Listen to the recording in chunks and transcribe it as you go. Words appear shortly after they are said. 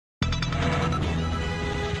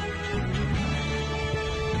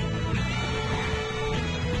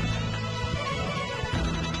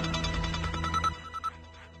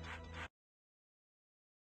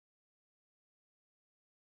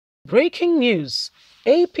Breaking news.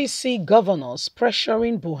 APC governors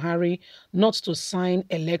pressuring Buhari not to sign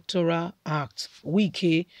Electoral Act.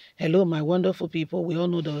 Wike, hello, my wonderful people. We all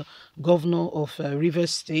know the governor of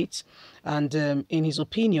Rivers State. And in his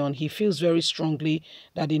opinion, he feels very strongly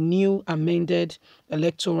that the new amended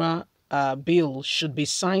electoral bill should be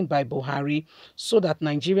signed by Buhari so that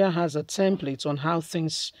Nigeria has a template on how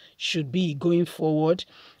things should be going forward.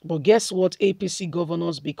 But guess what, APC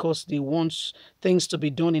governors, because they want things to be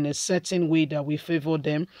done in a certain way that we favor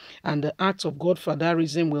them, and the act of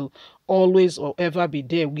godfatherism will always or ever be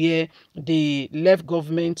there, where they left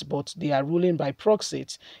government but they are ruling by proxy,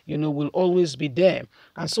 will always be there.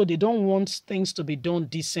 And so they don't want things to be done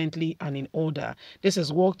decently and in order. This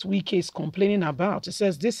is what Wike is complaining about. It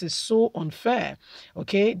says this is so unfair.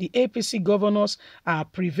 Okay, the APC governors are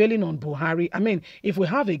prevailing on Buhari. I mean, if we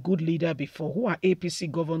have a good leader before, who are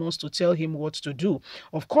APC governors to tell him what to do?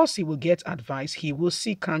 Of course, he will get advice. He will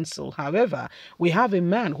seek counsel. However, we have a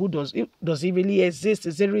man who does he really exist?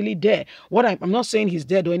 Is he really there? I'm not saying he's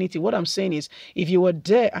dead or anything. What I'm saying is, if you were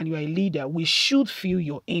there and you are a leader, we should feel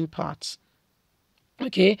your impact.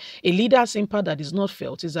 Okay, a leader's impact that is not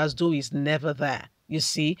felt is as though he's never there. You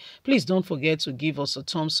see, please don't forget to give us a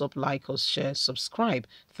thumbs up, like us, share, subscribe.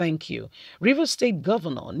 Thank you. Rivers State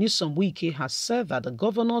Governor Nyesom Wike has said that the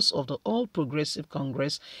governors of the All Progressive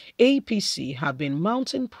Congress, APC, have been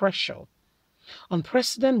mounting pressure on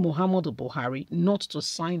President Muhammadu Buhari not to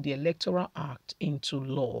sign the Electoral Act into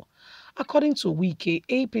law. According to Wike,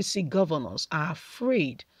 APC governors are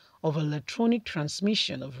afraid of electronic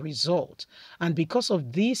transmission of results, and because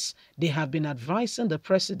of this, they have been advising the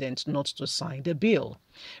president not to sign the bill.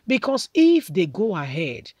 Because if they go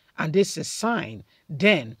ahead and this is signed,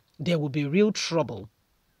 then there will be real trouble.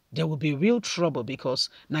 There will be real trouble because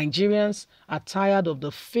Nigerians are tired of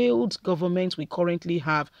the failed government we currently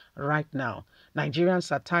have right now.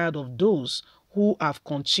 Nigerians are tired of those who have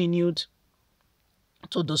continued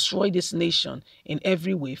to destroy this nation in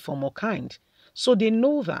every way, form or kind. So they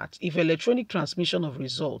know that if electronic transmission of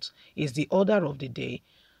results is the order of the day,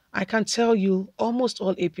 I can tell you almost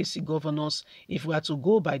all APC governors, if we are to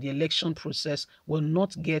go by the election process, will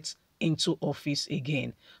not get into office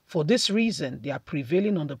again. For this reason, they are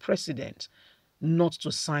prevailing on the president not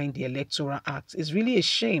to sign the Electoral Act. It's really a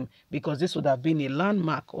shame because this would have been a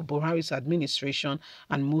landmark of Buhari's administration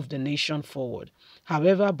and moved the nation forward.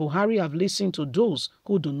 However, Buhari have listened to those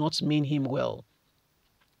who do not mean him well.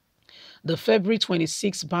 The February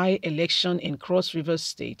 26 by-election in Cross River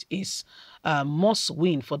State is a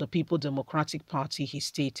must-win for the People Democratic Party, he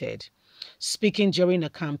stated. Speaking during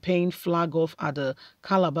a campaign flag-off at the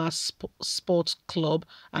Calabar Sports Club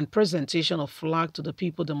and presentation of flag to the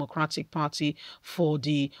People Democratic Party for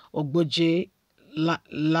the Ogboje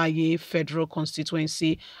Laye Federal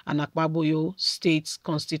Constituency and Akpaboyo State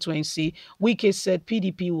Constituency, Wike said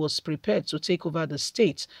PDP was prepared to take over the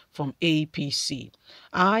state from APC.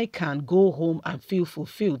 I can go home and feel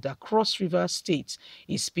fulfilled that Cross River State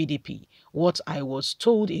is PDP. What I was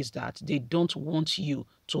told is that they don't want you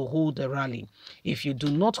to hold the rally. If you do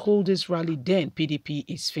not hold this rally, then PDP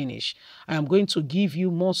is finished. I am going to give you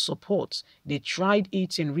more support. They tried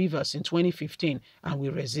it in Rivers in 2015 and we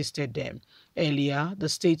resisted them. Earlier, the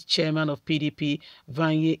state chairman of PDP,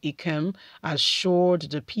 Vanye Ikem, assured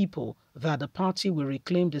the people that the party will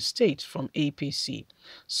reclaim the state from APC.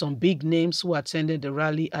 Some big names who attended the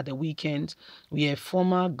rally at the weekend were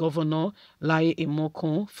former Governor Laye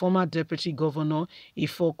Imokon, former Deputy Governor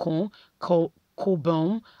Ifokon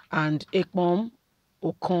Kobom, and Ekmom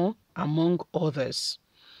Okon, among others.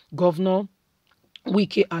 Governor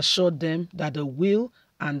Wike assured them that the will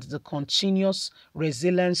and the continuous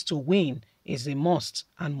resilience to win is a must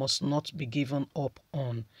and must not be given up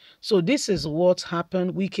on. So this is what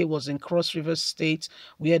happened. Wike was in Cross River State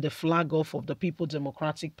where the flag off of the People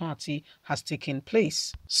Democratic Party has taken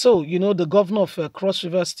place. So, the governor of Cross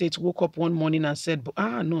River State woke up one morning and said,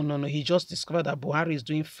 no. He just discovered that Buhari is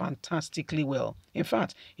doing fantastically well. In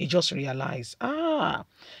fact, he just realized,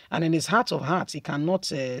 and in his heart of hearts, he cannot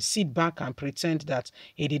sit back and pretend that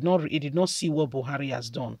he did not see what Buhari has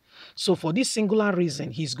done. So for this singular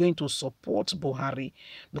reason, he's going to support Buhari.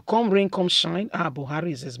 The come rain, come shine,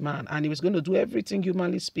 Buhari is his man, and he was going to do everything,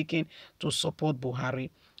 humanly speaking, to support Buhari.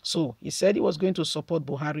 So he said he was going to support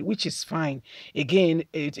Buhari, which is fine. Again,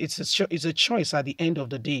 it's a choice at the end of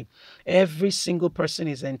the day. Every single person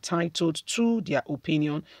is entitled to their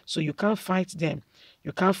opinion, so you can't fight them.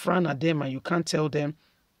 You can't frown at them and you can't tell them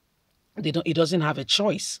he doesn't have a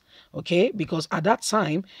choice, okay, because at that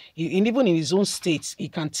time even in his own state he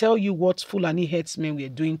can tell you what Fulani headsmen were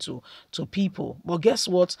doing to people. But guess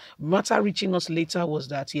what, matter reaching us later was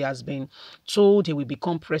that he has been told he will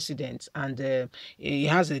become president, and he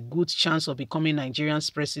has a good chance of becoming Nigerian's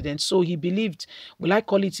president. So he believed, will I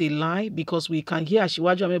call it a lie, because we can hear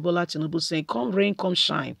Asiwaju Amebola Tinubu saying, come rain come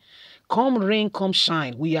shine, come rain, come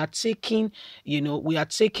shine. We are taking, we are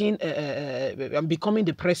taking, becoming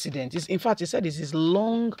the president. In fact, he said it's his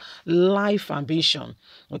long life ambition.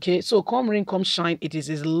 Okay, so come rain, come shine. It is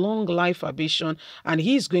his long life ambition, and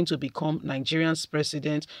he's going to become Nigerian's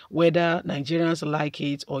president, whether Nigerians like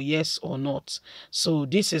it or yes or not. So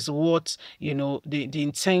this is what, the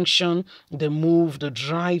intention, the move, the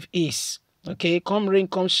drive is. Okay, come rain,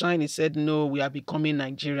 come shine. He said, no, we are becoming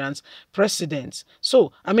Nigerians presidents.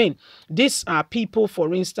 So, I mean, these are people,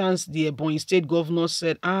 for instance, the Ebonyi State governor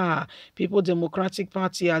said, People Democratic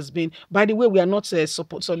Party has been, by the way, we are not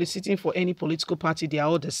soliciting for any political party. They are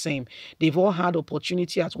all the same. They've all had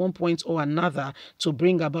opportunity at one point or another to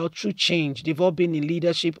bring about true change. They've all been in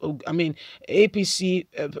leadership. I mean, APC,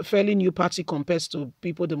 a fairly new party compared to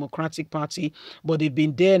People Democratic Party, but they've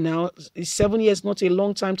been there now. 7 years, not a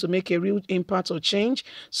long time to make a real impact or change.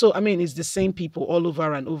 So, I mean, it's the same people all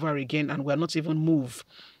over and over again, and we're not even moved.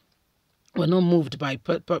 We're not moved by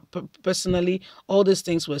personally all these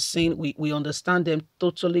things we're saying. We understand them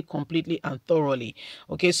totally, completely, and thoroughly.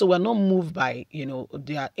 Okay, so we're not moved by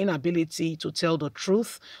their inability to tell the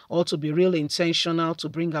truth or to be really intentional to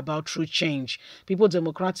bring about true change. People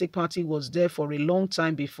Democratic Party was there for a long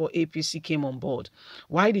time before APC came on board.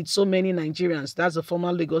 Why did so many Nigerians, that's the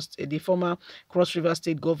former the former Cross River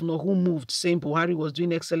State governor who moved, saying Buhari was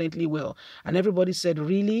doing excellently well, and everybody said,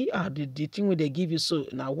 really, the thing where they give you so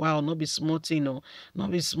now, wow, not be small thing, no,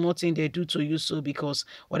 not be small thing they do to you, so because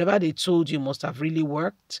whatever they told you must have really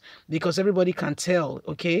worked, because everybody can tell,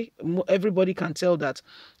 okay, everybody can tell that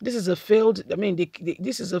this is a failed, I mean,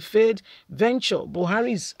 this is a failed venture.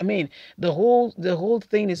 Buhari's, I mean, the whole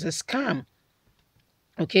thing is a scam.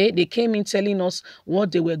 Okay, they came in telling us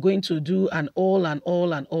what they were going to do and all and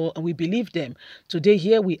all and all, and we believed them. Today,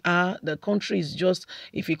 here we are. The country is just,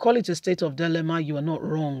 if you call it a state of dilemma, you are not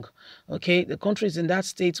wrong. Okay, the country is in that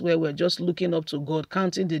state where we're just looking up to God,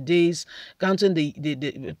 counting the days, counting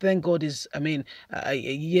the thank God is, I mean, a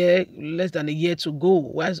year, less than a year to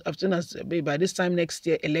go. Whereas after as by this time next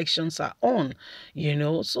year, elections are on,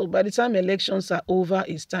 So by the time elections are over,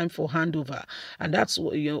 it's time for handover, and that's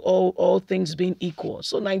what, all things being equal.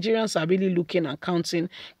 So Nigerians are really looking and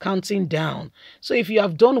counting down. So if you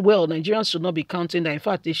have done well, Nigerians should not be counting down. In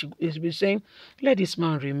fact, they should be saying, let this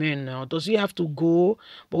man remain now. Does he have to go?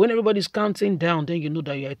 But when everybody's counting down, then you know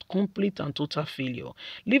that you're a complete and total failure.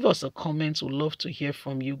 Leave us a comment. We'd love to hear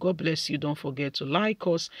from you. God bless you. Don't forget to like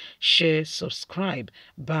us, share, subscribe.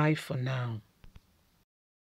 Bye for now.